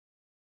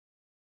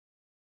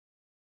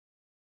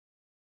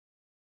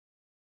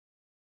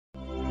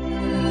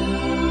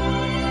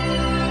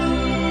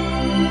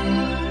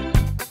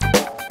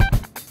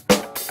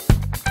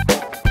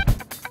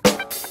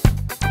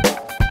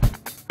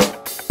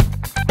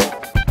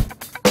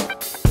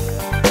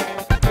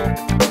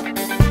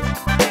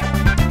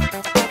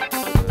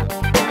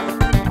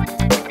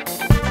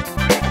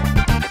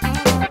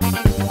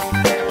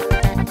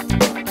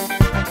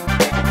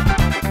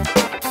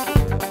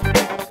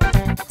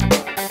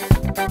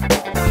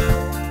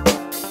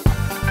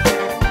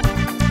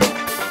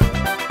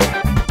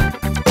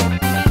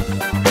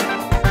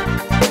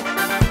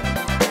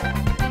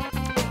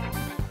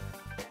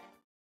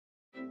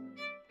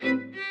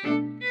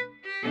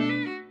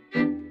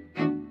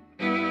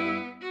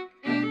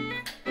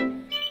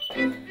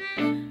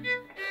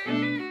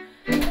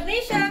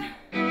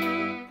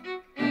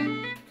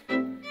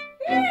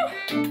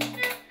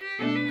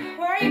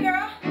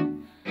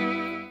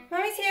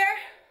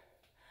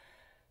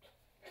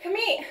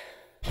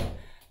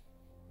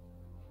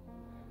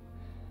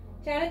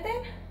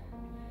Jonathan?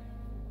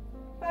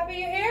 Bobby,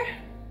 you here?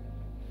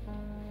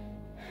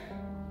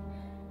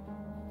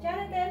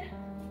 Jonathan?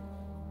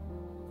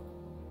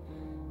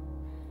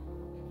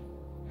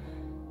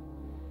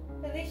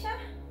 Alicia?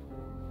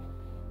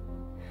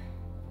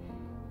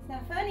 It's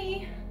not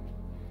funny.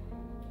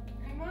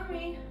 Hi,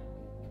 Mommy.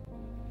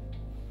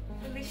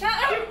 Alicia?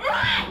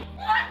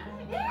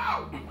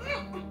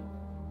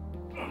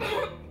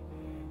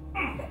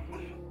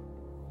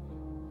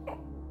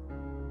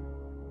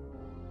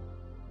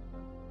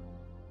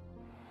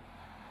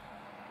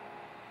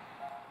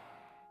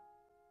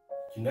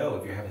 You know,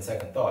 if you're having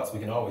second thoughts, we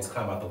can always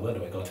climb out the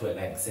window and go to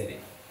Atlantic City.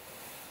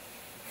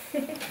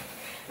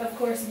 Of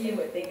course you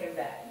would think of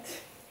that.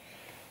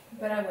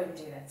 But I wouldn't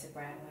do that to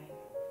Bradley.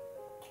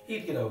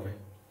 He'd get over it.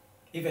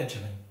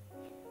 Eventually.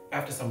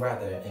 After some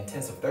rather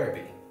intensive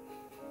therapy.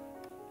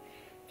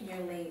 You're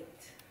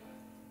late.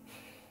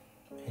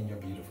 And you're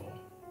beautiful.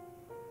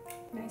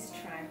 Nice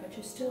try, but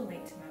you're still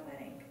late to my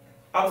wedding.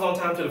 I was on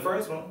time to the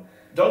first one.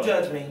 Don't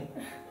judge me.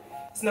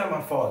 It's not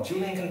my fault.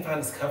 Julian couldn't find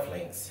his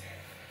cufflinks.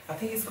 I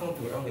think he's going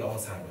through early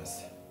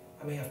Alzheimer's.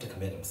 I may have to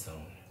commit him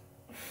soon.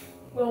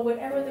 Well,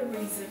 whatever the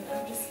reason,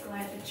 I'm just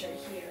glad that you're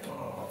here.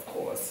 Oh, of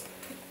course.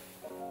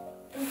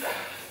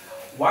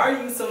 Why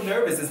are you so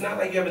nervous? It's not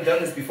like you haven't done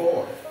this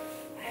before.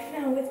 I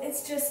know,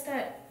 it's just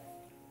that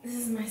this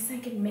is my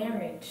second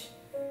marriage.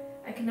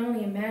 I can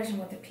only imagine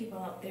what the people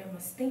out there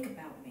must think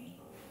about me.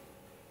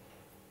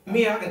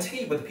 Mia, I can tell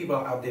you what the people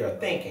out there are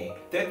thinking.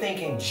 They're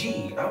thinking,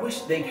 gee, I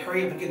wish they'd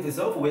hurry up and get this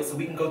over with so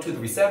we can go to the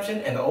reception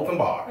and the open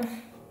bar.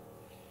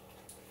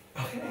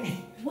 Okay.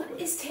 What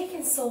is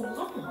taking so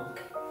long?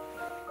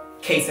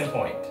 Case in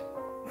point.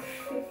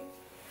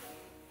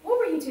 What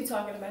were you two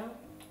talking about?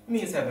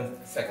 Mia's having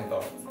second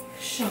thoughts.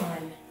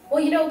 Sean. Well,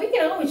 you know, we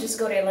can always just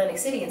go to Atlantic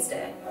City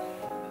instead.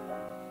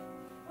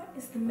 What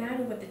is the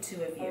matter with the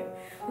two of you?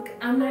 Look,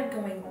 I'm not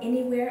going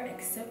anywhere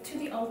except to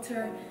the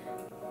altar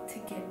to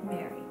get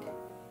married.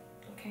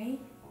 Okay?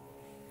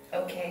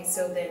 Okay,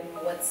 so then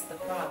what's the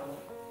problem?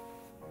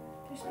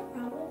 There's no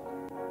problem.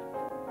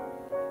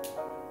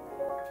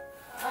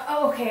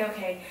 Oh,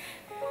 okay.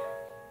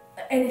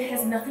 And it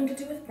has nothing to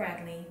do with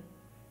Bradley.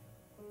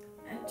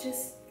 I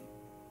just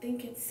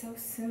think it's so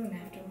soon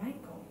after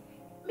Michael.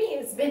 Me,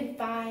 it's been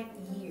 5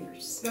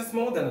 years. That's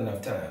more than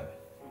enough time.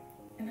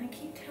 And I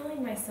keep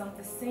telling myself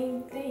the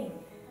same thing.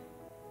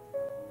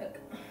 Look,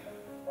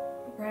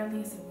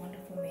 Bradley is a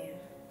wonderful man.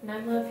 And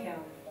I love him.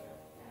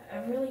 I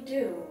really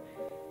do.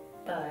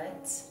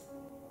 But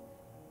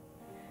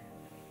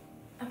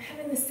I'm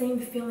having the same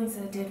feelings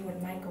that I did with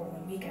Michael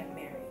when we got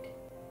married.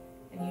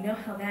 And you know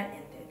how that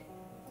ended.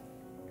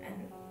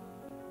 And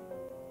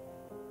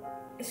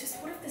it's just,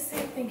 what if the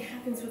same thing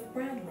happens with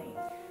Bradley?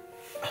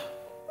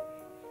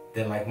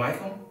 Then like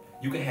Michael,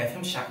 you can have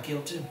him shot and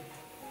killed too.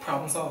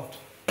 Problem solved.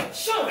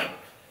 Sure.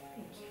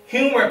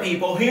 Humor,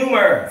 people,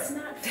 humor. It's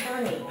not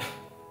funny.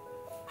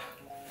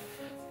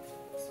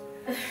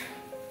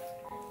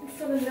 And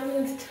for the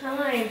millionth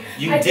time,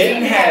 You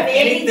didn't have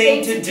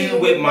anything to do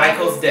with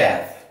Michael's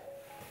death.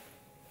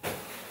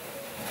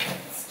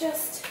 It's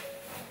just,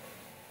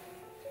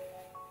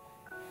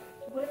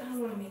 what if I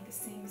don't want to make the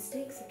same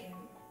mistakes again?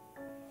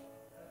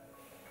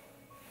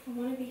 I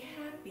want to be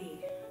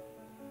happy.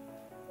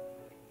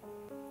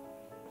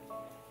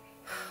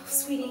 oh,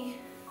 sweetie,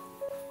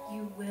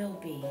 you will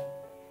be.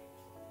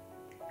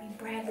 I mean,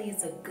 Bradley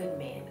is a good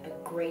man, a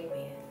great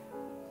man.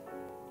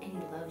 And he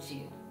loves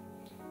you.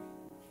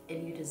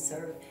 And you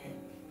deserve him.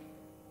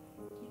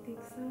 You think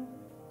so?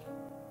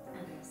 I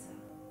think so.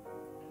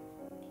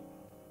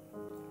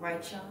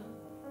 Right, Sean?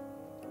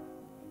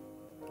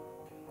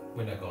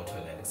 We're not going to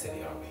Atlantic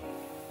City, are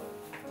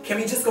we? Can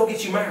we just go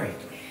get you married?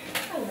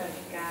 I love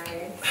you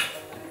guys.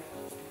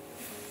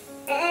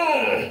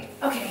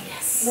 Okay,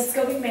 yes. Let's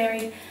go get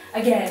married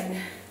again.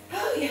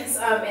 Oh, yes,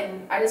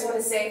 and I just want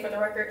to say for the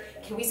record,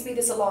 can we speed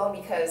this along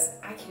because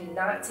I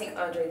cannot take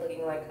Andre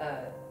looking like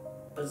a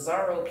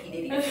bizarro P.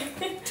 Diddy.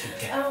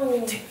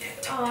 Oh,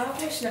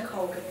 I wish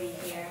Nicole could be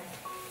here.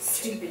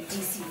 Stupid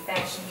DC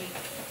fashion week.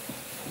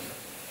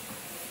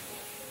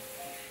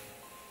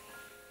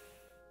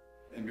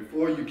 And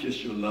before you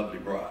kiss your lovely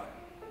bride,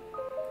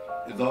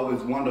 it's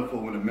always wonderful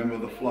when a member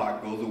of the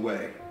flock goes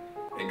away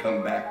and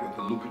come back with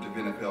a lucrative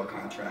NFL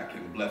contract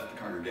and bless the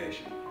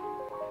congregation.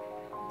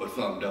 But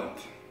some don't.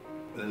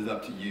 But it's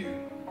up to you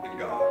and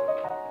God.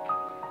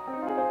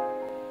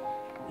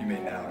 You may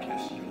now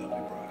kiss your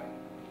lovely bride.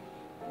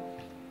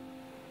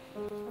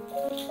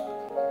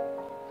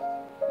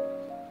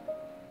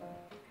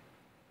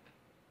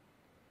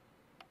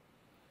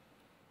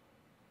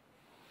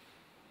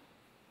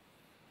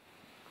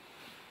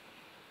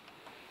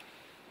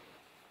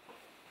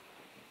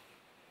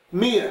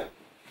 Mia!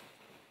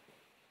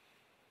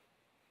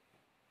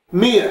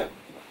 Mia!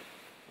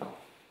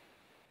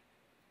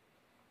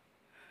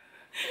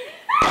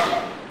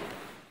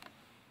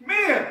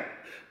 Mia!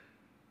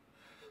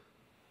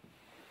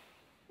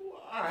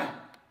 Why?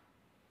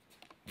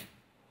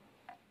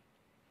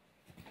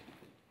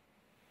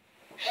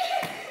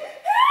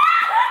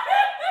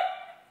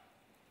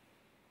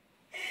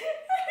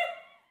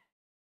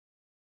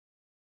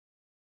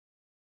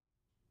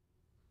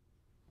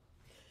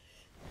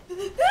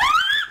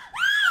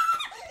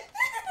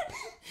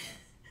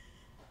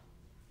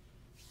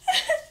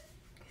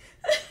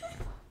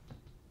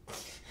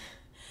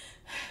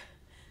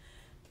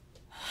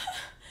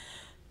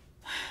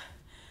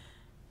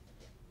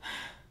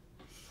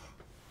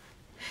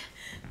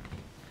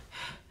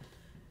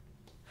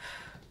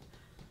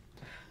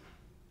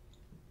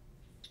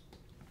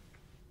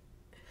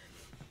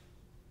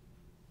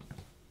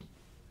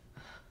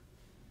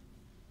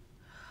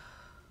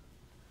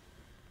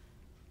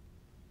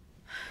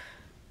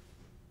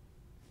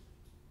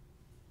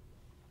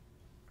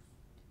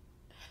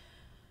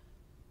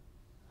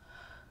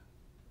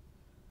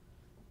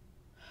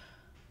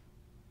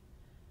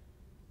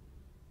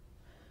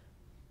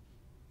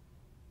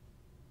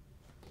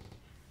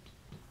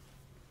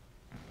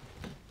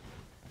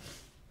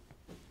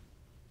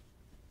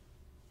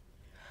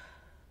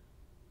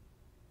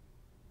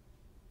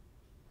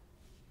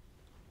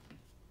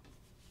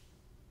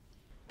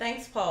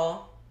 Thanks,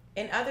 Paul.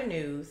 In other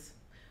news,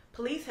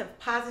 police have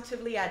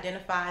positively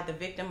identified the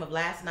victim of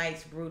last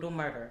night's brutal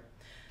murder.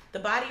 The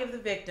body of the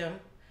victim,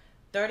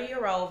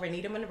 30-year-old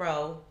Renita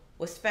Monroe,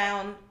 was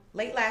found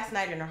late last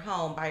night in her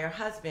home by her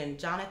husband,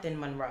 Jonathan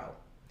Monroe.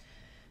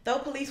 Though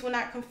police will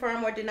not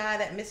confirm or deny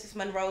that Mrs.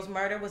 Monroe's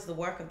murder was the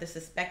work of the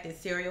suspected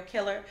serial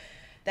killer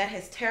that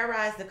has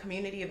terrorized the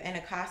community of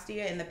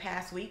Anacostia in the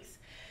past weeks,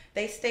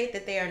 they state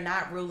that they are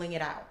not ruling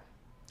it out.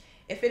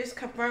 If it is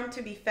confirmed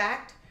to be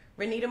fact,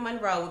 Renita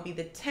Monroe would be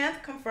the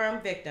 10th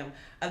confirmed victim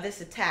of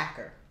this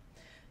attacker.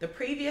 The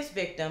previous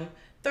victim,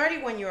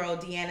 31-year-old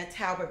Deanna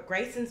Talbot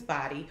Grayson's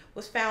body,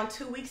 was found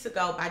 2 weeks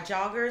ago by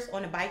joggers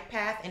on a bike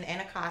path in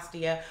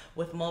Anacostia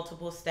with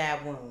multiple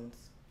stab wounds.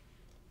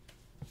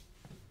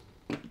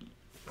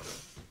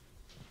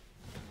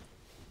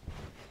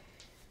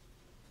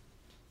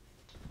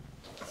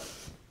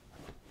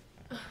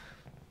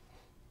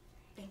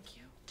 Thank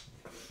you.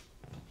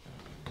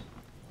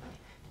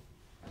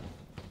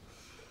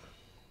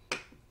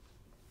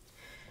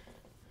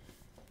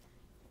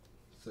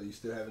 So you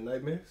still having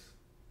nightmares?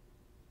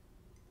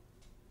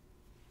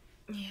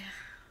 Yeah.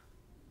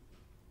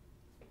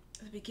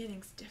 The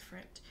beginning's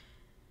different.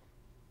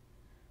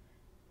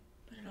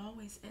 But it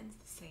always ends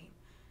the same.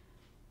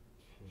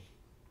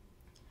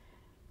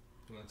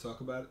 You want to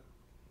talk about it?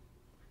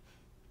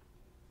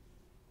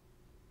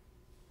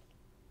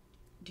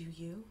 Do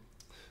you?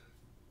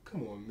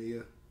 Come on,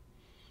 Mia. I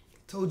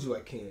told you I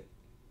can't.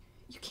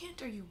 You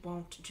can't or you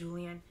won't,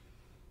 Julian.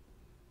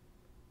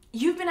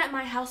 You've been at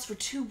my house for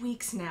 2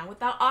 weeks now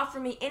without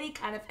offering me any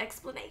kind of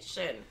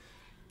explanation.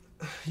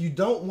 You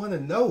don't want to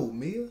know,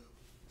 Mia.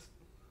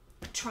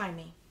 Try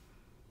me.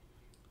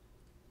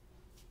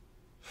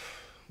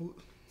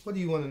 What do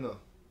you want to know?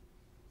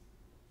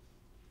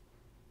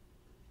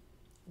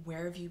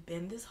 Where have you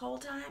been this whole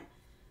time?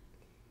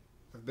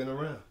 I've been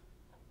around.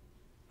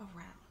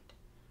 Around.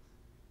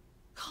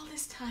 All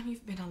this time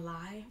you've been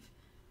alive?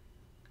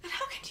 And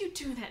how can you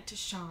do that to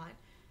Sean?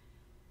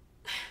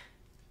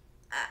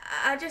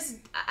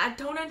 I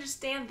don't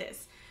understand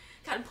this.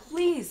 God,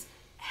 please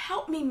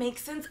help me make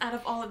sense out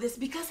of all of this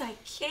because I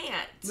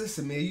can't.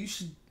 Listen, Mia,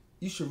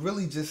 you should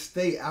really just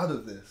stay out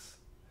of this.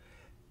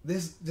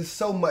 There's just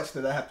so much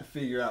that I have to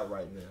figure out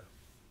right now.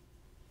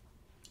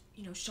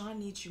 You know, Sean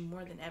needs you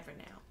more than ever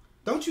now.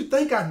 Don't you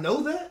think I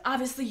know that?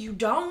 Obviously you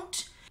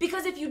don't.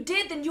 Because if you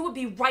did, then you would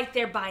be right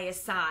there by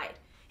his side.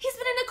 He's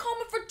been in a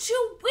coma for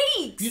 2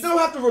 weeks. You don't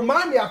have to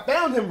remind me I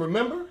found him,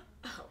 remember?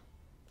 Oh.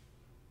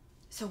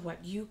 So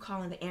what, you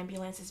calling the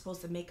ambulance is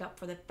supposed to make up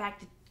for the fact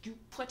that you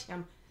put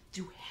him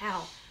through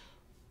hell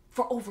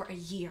for over a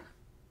year?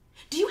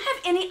 Do you have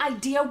any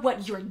idea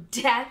what your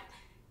death,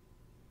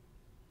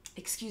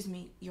 excuse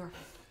me, your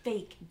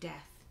fake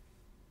death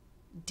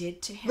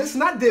did to him?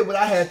 Listen, I did what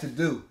I had to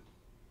do.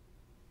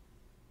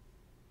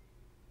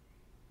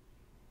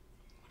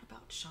 What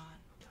about Sean?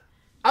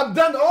 I've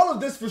done all of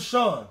this for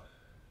Sean.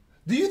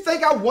 Do you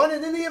think I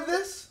wanted any of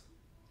this?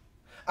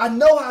 I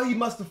know how he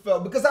must have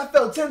felt because I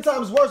felt 10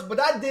 times worse, but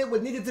I did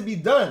what needed to be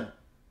done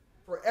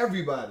for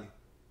everybody.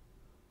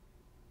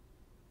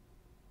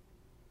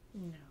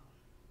 No.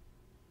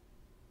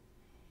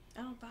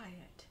 I don't buy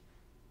it.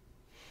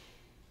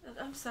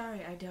 I'm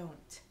sorry, I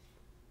don't.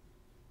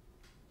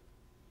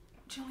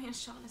 Julian,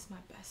 Sean is my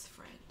best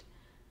friend.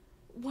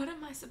 What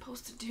am I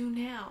supposed to do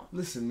now?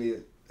 Listen,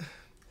 Mia,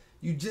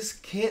 you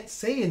just can't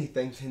say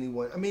anything to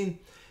anyone. I mean,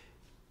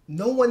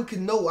 no one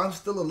can know I'm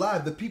still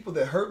alive. The people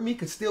that hurt me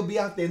could still be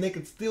out there and they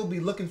could still be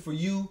looking for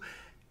you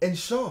and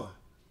Sean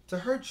to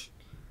hurt you.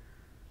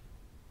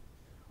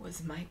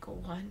 Was Michael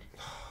one?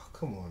 Oh,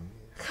 come on,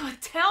 Mia. Come on,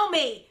 tell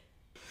me!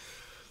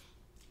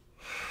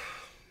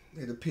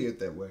 It appeared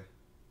that way.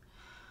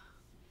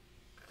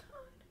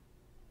 God.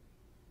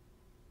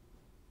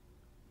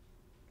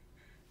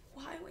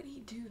 Why would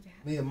he do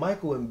that? Me and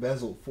Michael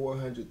embezzled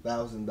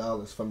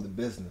 $400,000 from the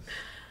business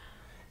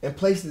and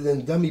placed it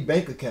in dummy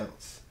bank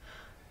accounts.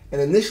 And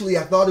initially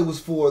I thought it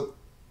was for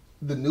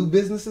the new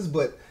businesses,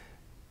 but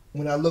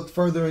when I looked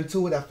further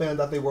into it, I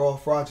found out they were all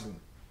fraudulent.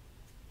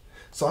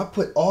 So I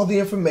put all the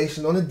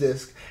information on a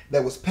disk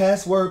that was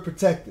password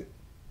protected.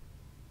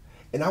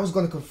 And I was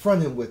going to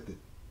confront him with it.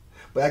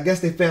 But I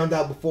guess they found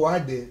out before I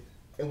did.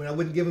 And when I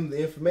wouldn't give them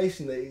the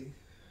information, they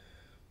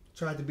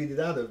tried to beat it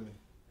out of me.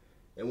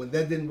 And when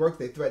that didn't work,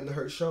 they threatened to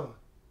hurt Sean.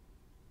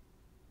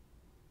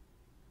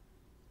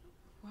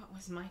 What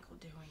was Michael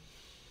doing?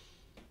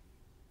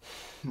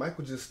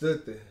 Michael just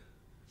stood there.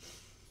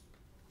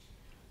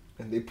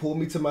 And they pulled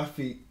me to my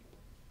feet.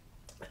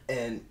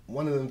 And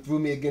one of them threw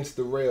me against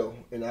the rail.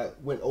 And I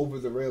went over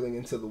the railing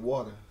into the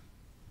water.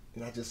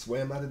 And I just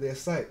swam out of their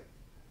sight.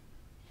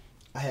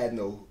 I had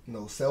no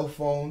cell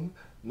phone,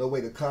 no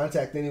way to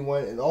contact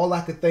anyone. And all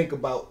I could think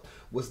about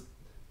was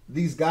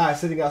these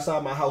guys sitting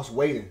outside my house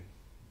waiting.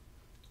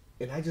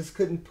 And I just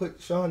couldn't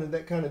put Sean in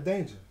that kind of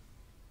danger.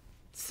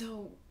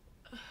 So,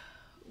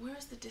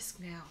 where's the disc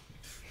now?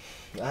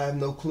 I have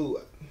no clue.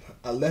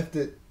 I left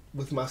it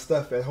with my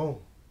stuff at home.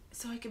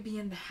 So it could be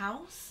in the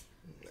house?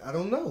 I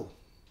don't know.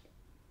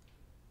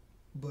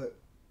 But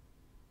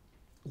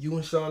You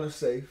and Sean are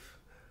safe.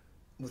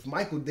 With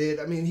Michael dead,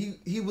 I mean,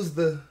 he was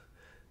the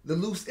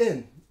loose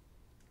end.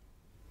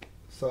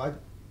 So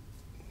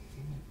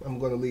I'm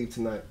gonna leave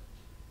tonight.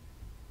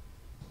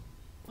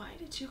 Why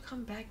did you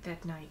come back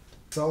that night?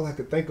 That's all I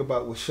could think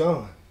about was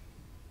Sean.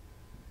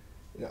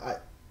 You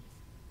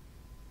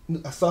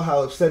know, I saw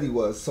how upset he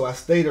was, so I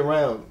stayed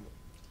around.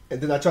 And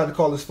then I tried to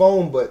call his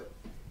phone, but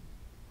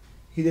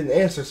he didn't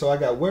answer, so I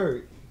got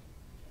worried.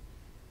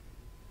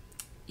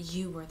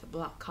 You were the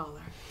block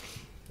caller.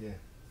 Yeah.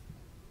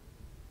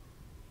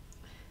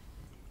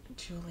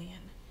 Julian.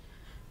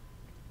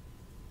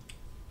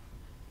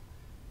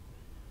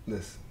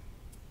 Listen.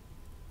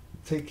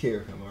 Take care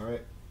of him, all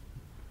right?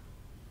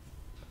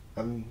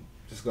 I'm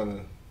just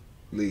gonna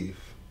leave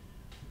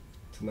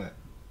tonight.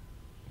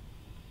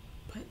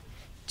 But,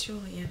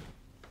 Julian.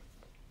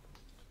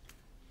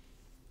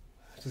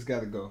 I just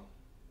gotta go.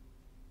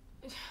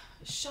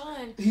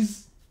 Sean.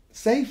 He's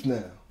safe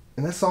now.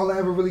 And that's all I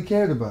ever really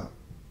cared about.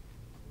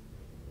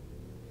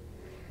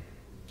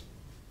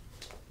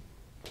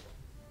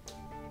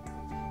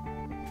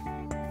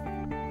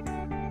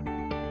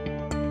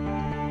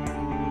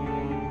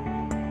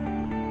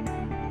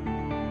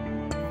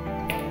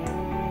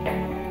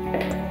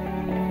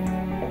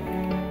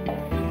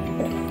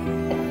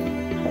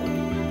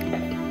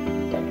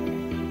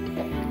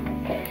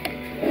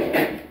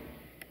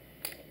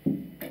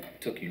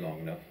 Took you long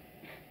enough.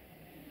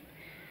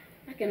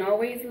 I can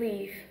always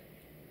leave.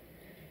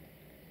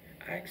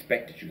 I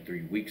expected you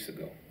 3 weeks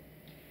ago.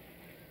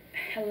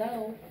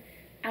 Hello,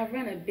 I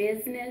run a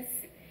business,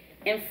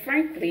 and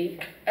frankly,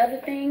 other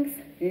things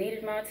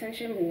needed my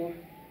attention more.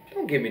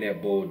 Don't give me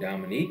that bull,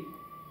 Dominique.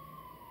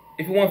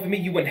 If it weren't for me,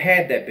 you wouldn't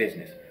have that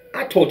business.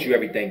 I taught you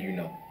everything you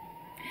know.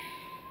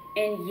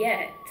 And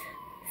yet,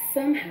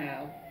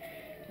 somehow,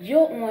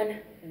 you're on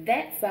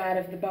that side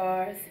of the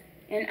bars,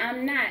 and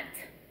I'm not.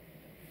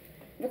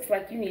 Looks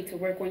like you need to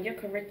work on your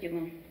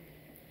curriculum.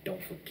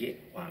 Don't forget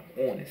why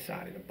I'm on this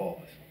side of the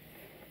bars.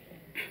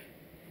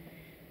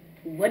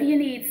 What do you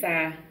need,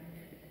 Si?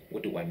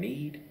 What do I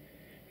need?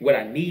 What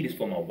I need is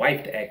for my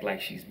wife to act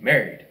like she's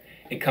married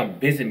and come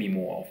visit me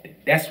more often.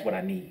 That's what I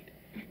need.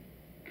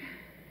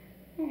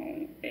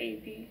 Oh,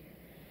 baby.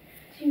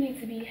 You need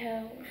to be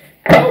held.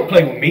 Don't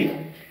play with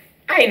me.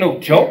 I ain't no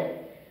joke.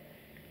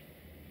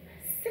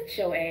 Sit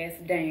your ass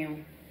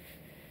down.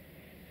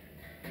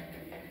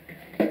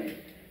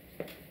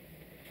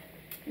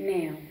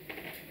 Now,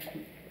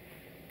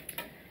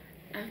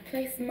 I've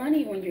placed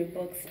money on your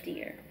books,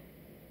 dear.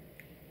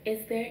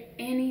 Is there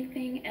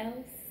anything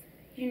else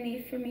you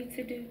need for me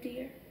to do,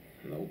 dear?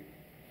 Nope.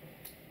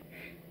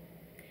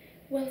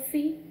 Well,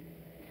 see,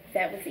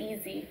 that was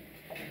easy.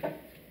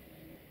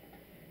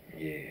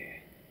 Yeah.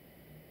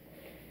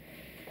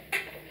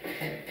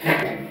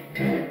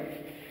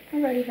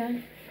 Alrighty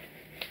then.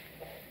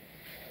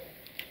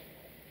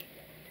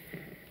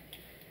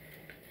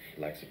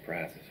 You like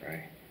surprises,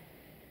 right?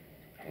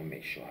 I'm gonna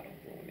make sure I don't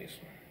ruin this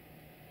one.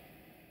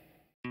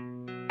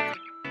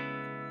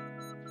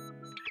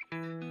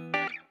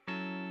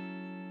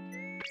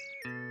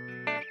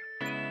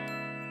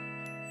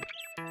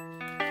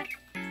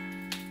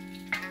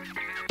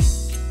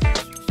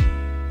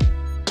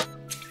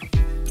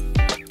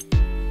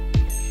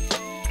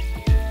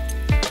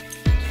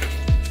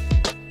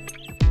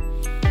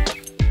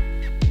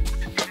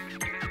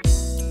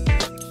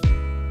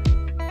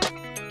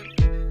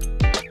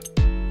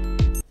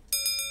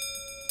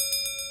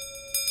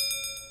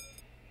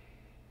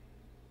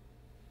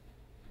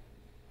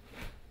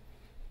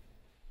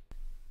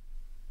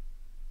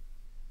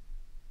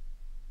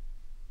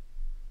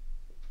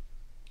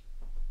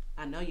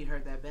 I know you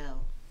heard that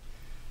bell.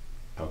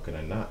 How can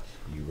I not?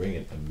 You ring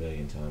it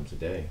 1,000,000 times a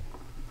day.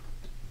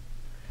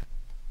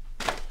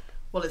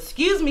 Well,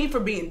 excuse me for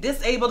being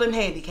disabled and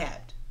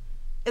handicapped.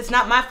 It's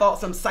not my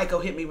fault some psycho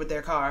hit me with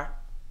their car.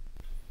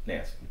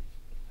 Nancy,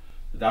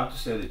 the doctor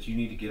said that you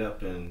need to get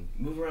up and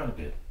move around a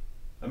bit.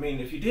 I mean,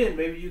 if you did,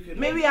 maybe you could...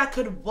 Maybe I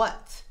could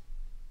what?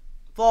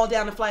 Fall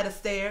down a flight of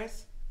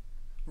stairs?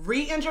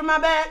 Re-injure my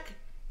back?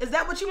 Is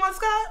that what you want,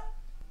 Scott?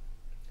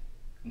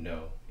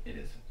 No, it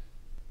isn't.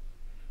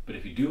 But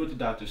if you do what the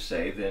doctors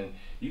say, then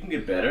you can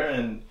get better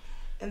and...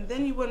 And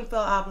then you wouldn't feel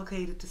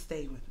obligated to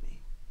stay with me.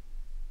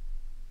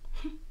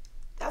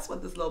 That's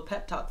what this little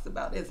pep talk's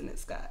about, isn't it,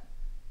 Scott?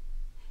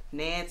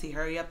 Nancy,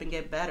 hurry up and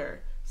get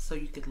better so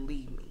you could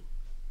leave me.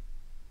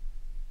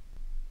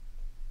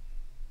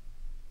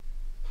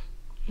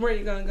 Where are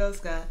you gonna go,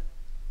 Scott?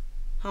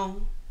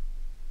 Home?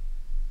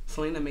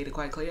 Salina made it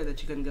quite clear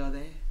that you couldn't go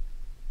there.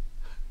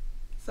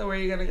 So where are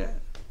you gonna go?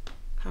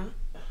 Huh?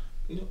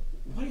 You know,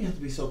 why do you have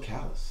to be so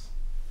callous?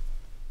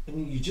 I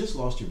mean, you just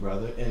lost your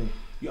brother, and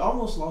you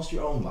almost lost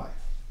your own life.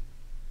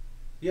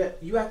 Yet,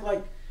 you act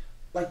like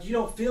you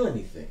don't feel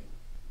anything.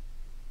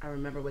 I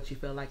remember what you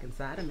feel like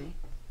inside of me.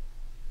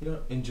 You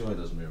know, enjoy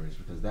those memories,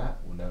 because that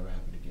will never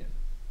happen again.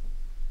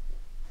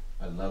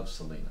 I love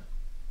Salina.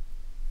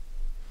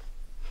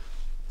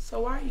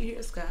 So why are you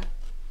here, Scott?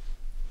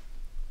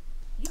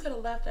 You could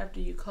have left after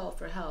you called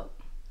for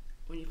help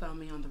when you found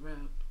me on the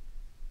road.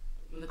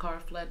 when the car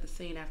fled the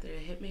scene after it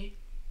hit me?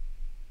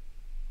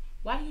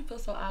 Why do you feel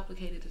so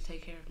obligated to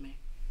take care of me?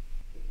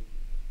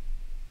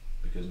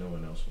 Because no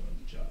one else wanted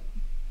the job.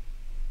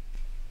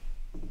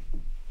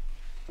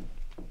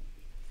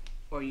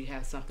 Or you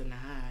have something to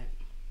hide?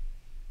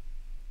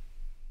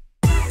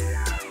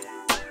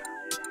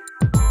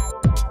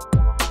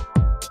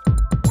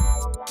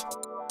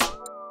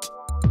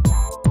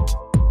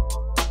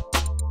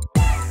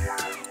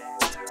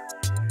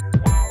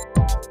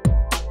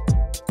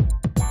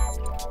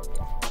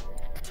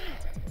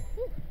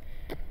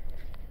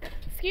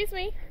 Excuse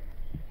me,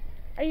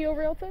 are you a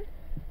realtor?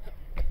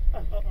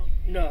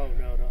 No.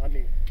 I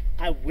mean,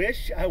 I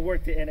wish I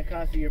worked at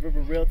ANACOSTIA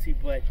River Realty,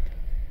 but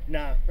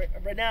nah.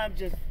 Right now I'm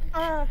just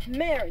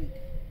Married.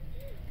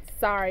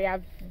 Sorry,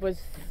 I was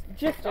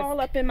just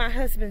all up in my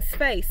husband's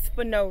face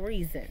for no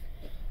reason.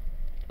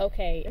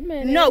 Okay, a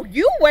minute. No,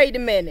 you wait a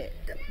minute.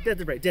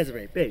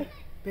 Desiree, baby,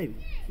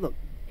 look,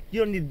 you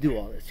don't need to do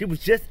all this. She was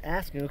just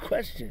asking a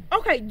question.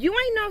 Okay, you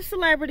ain't no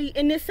celebrity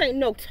and this ain't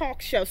no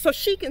talk show, so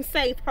she can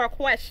save her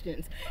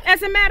questions.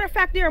 As a matter of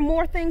fact, there are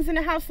more things in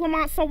the house,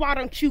 Lamont, so why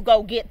don't you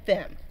go get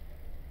them?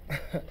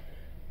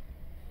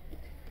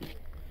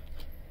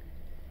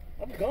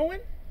 I'm going?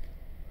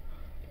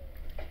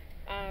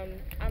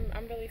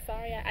 I'm really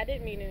sorry. I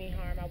didn't mean any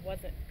harm. I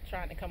wasn't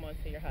trying to come on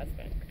to your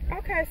husband.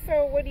 Okay,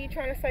 so what are you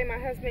trying to say? My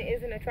husband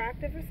isn't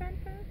attractive or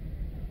something?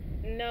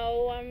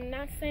 No, I'm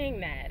not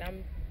saying that.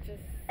 I'm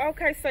just...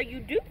 Okay, so you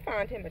do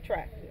find him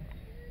attractive?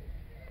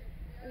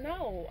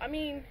 No, I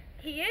mean,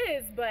 he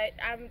is, but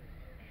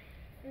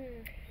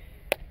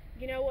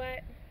you know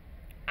what?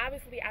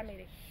 Obviously, I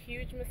made a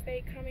huge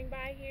mistake coming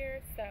by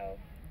here, so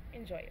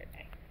enjoy your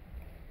day.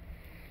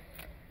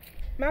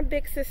 My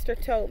big sister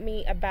told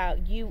me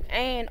about you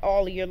and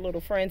all of your little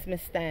friends,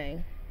 Miss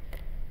Stang.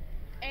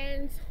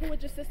 And who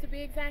would your sister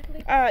be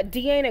exactly?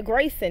 Deanna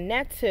Grayson,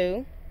 that's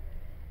who.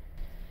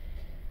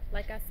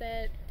 Like I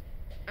said,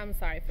 I'm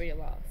sorry for your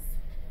loss.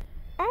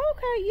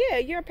 Okay, yeah,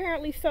 you're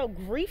apparently so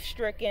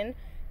grief-stricken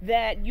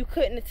that you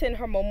couldn't attend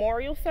her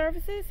memorial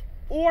services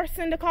or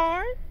send a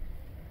card?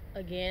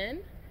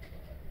 Again,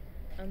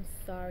 I'm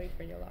sorry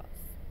for your loss.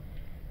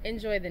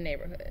 Enjoy the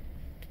neighborhood.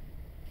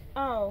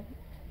 Oh,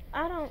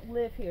 I don't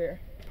live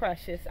here,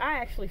 Precious. I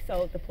actually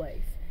sold the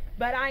place.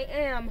 But I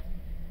am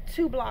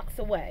 2 blocks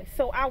away,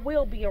 so I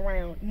will be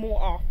around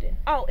more often.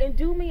 Oh, and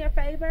do me a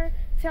favor,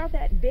 tell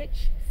that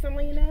bitch,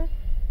 Salina,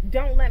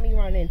 don't let me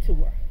run into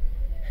her.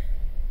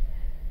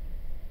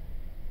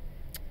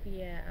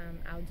 Yeah,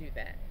 I'll do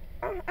that.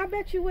 I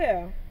bet you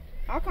will.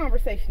 Our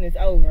conversation is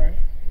over.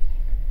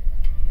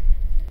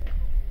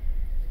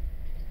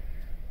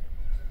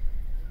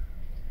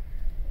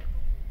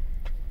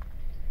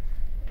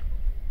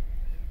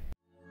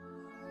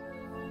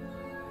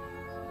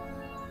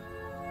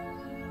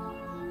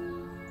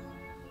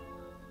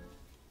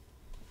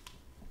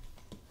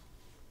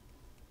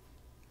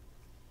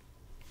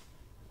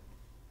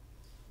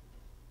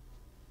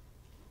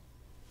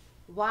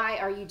 Why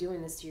are you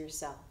doing this to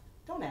yourself?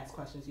 Don't ask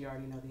questions you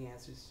already know the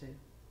answers to.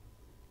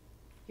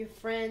 Your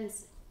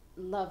friends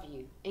love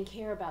you and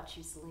care about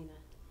you, Salina.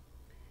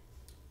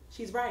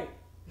 She's right.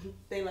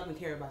 They love and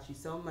care about you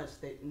so much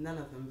that none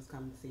of them has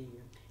come to see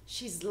you.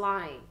 She's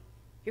lying.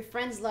 Your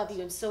friends love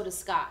you and so does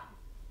Scott.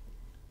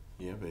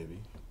 Yeah, baby.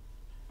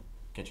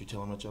 Can't you tell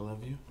how much I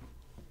love you?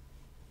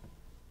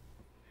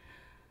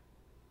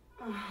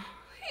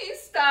 Please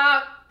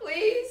stop.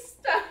 Please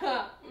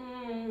stop.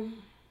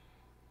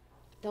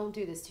 Don't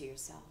do this to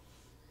yourself.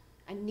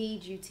 I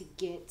need you to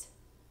get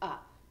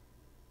up.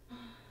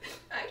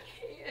 I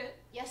can't.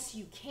 Yes,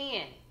 you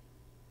can.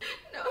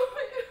 No,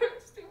 it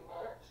hurts too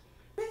much.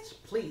 Bitch,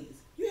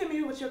 please. You hit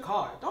me with your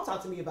car. Don't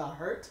talk to me about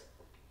hurt.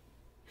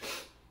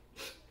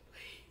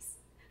 Please.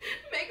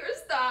 Make her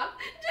stop.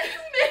 Just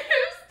make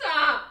her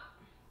stop.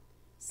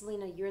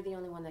 Salina, you're the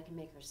only one that can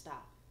make her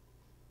stop.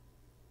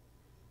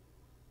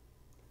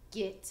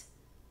 Get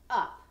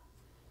up.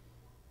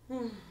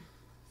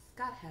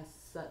 Scott has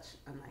such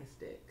a nice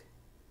dick.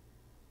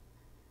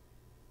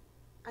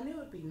 I knew it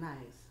would be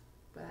nice,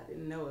 but I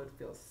didn't know it would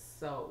feel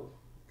so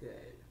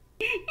good.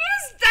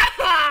 Stop!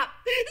 Stop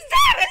it!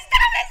 Stop it!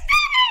 Stop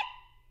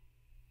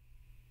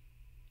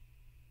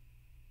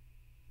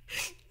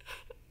it!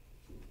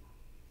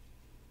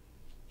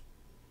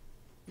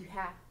 You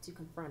have to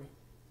confront it.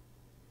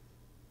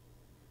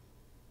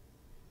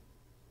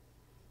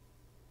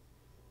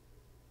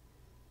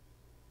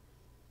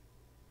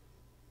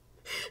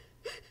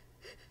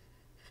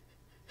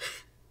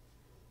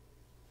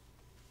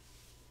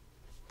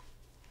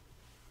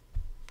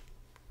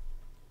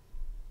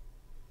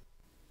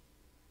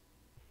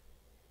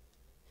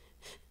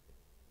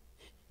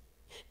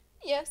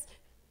 Yes.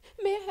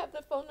 May I have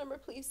the phone number,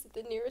 please, at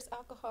the nearest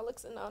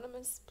Alcoholics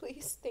Anonymous,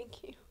 please?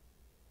 Thank you.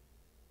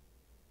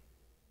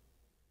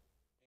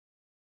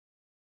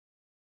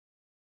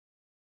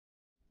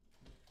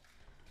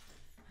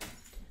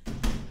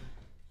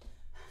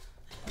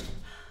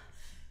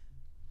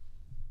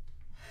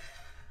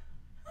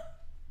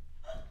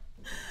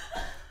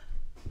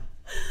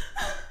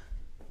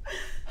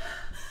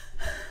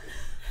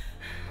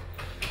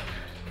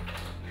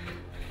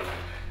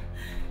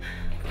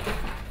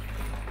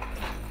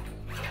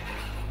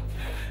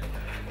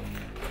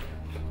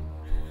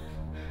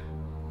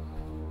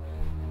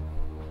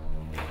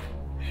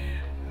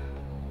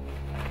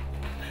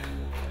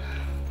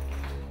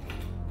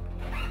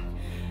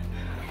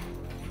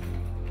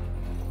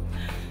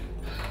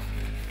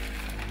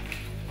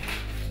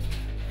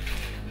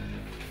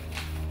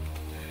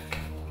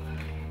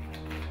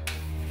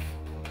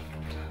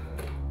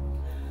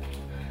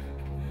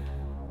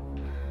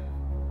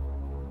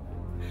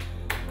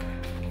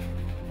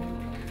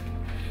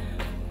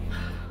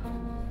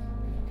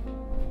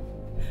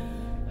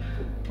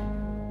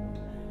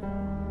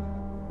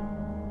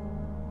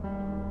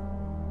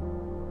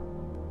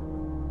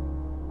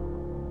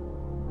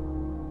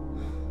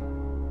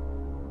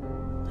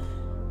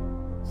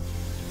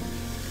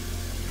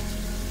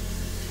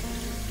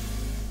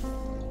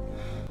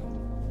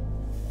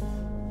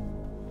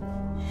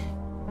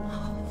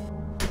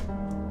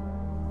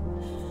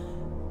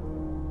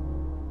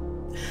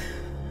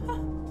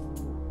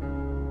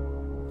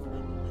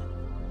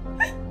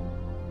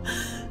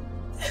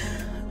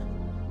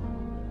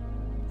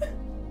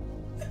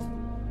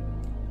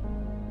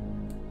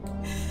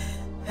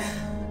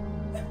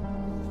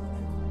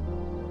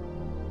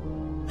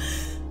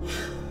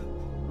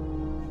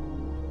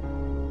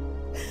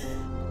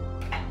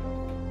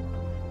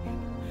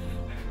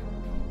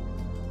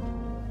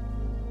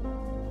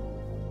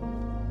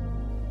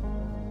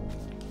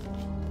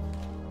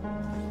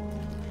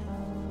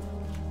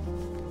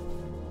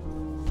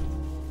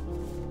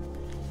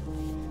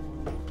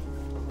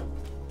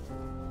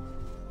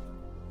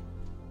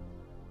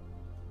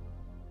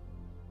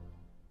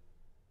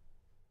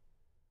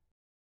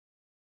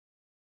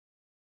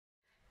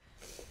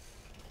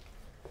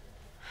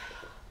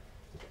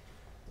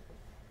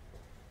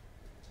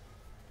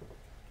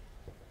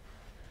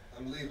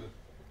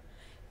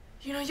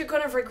 know you're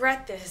gonna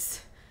regret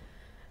this.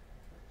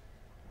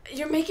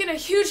 You're making a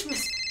huge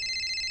mistake.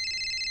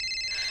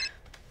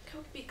 Who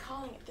would be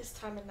calling at this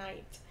time of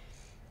night?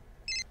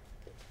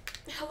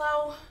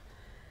 Hello?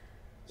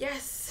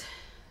 Yes,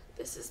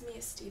 this is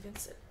Mia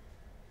Stevenson.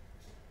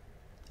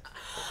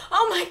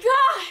 Oh my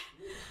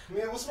God!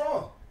 Man, what's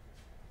wrong?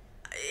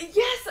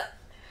 Yes,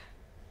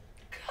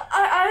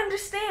 I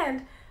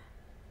understand.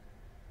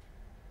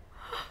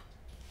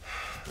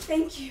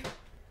 Thank you.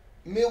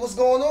 Mia, what's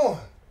going on?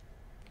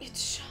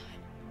 It's Sean.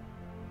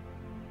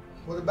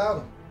 What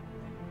about him?